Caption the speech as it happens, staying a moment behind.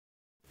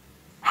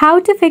How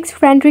to fix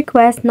friend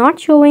requests not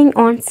showing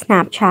on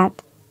Snapchat.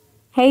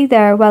 Hey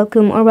there,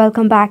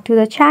 welcome back to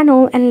the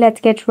channel, and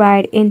let's get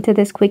right into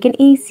this quick and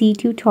easy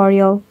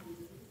tutorial.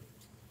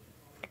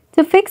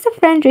 To fix a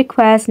friend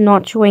request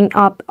not showing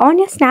up on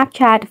your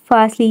Snapchat,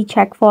 firstly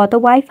check for the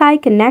Wi-Fi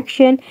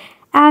connection,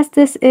 as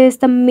this is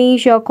the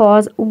major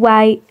cause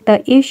why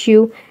the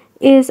issue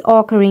is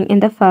occurring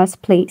in the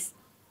first place.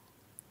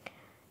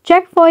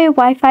 Check for your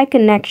Wi-Fi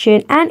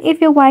connection, and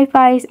if your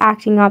Wi-Fi is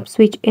acting up,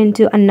 switch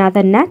into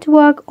another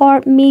network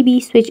or maybe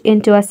switch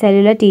into a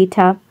cellular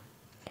data.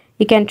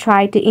 You can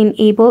try to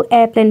enable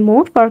airplane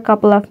mode for a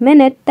couple of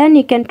minutes, then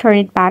you can turn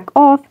it back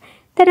off,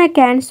 then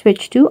again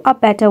switch to a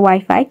better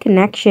Wi-Fi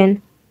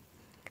connection.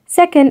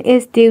 Second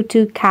is due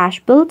to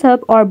cache buildup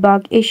or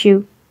bug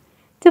issue.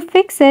 To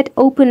fix it,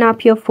 open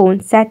up your phone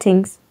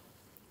settings.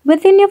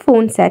 Within your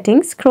phone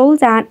settings, scroll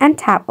down and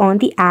tap on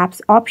the apps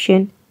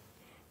option.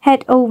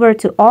 Head over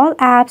to all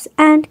apps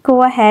and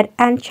go ahead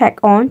and check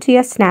on to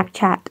your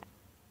Snapchat.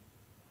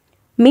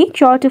 Make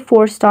sure to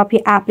force stop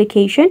your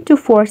application to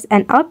force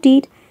an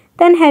update,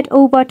 then head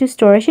over to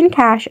storage and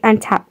cache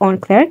and tap on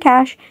clear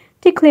cache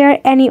to clear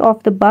any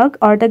of the bug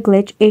or the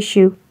glitch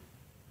issue.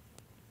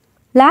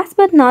 Last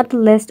but not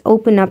least,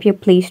 open up your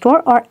Play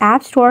Store or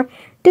App Store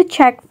to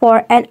check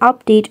for an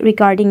update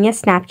regarding your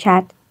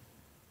Snapchat.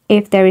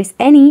 If there is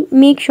any,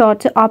 make sure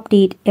to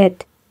update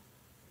it.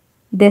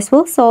 This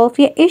will solve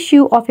your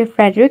issue of your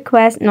friend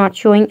request not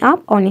showing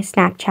up on your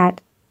Snapchat.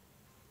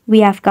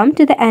 We have come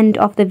to the end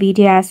of the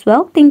video as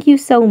well. Thank you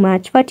so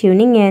much for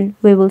tuning in.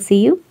 We will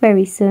see you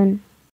very soon.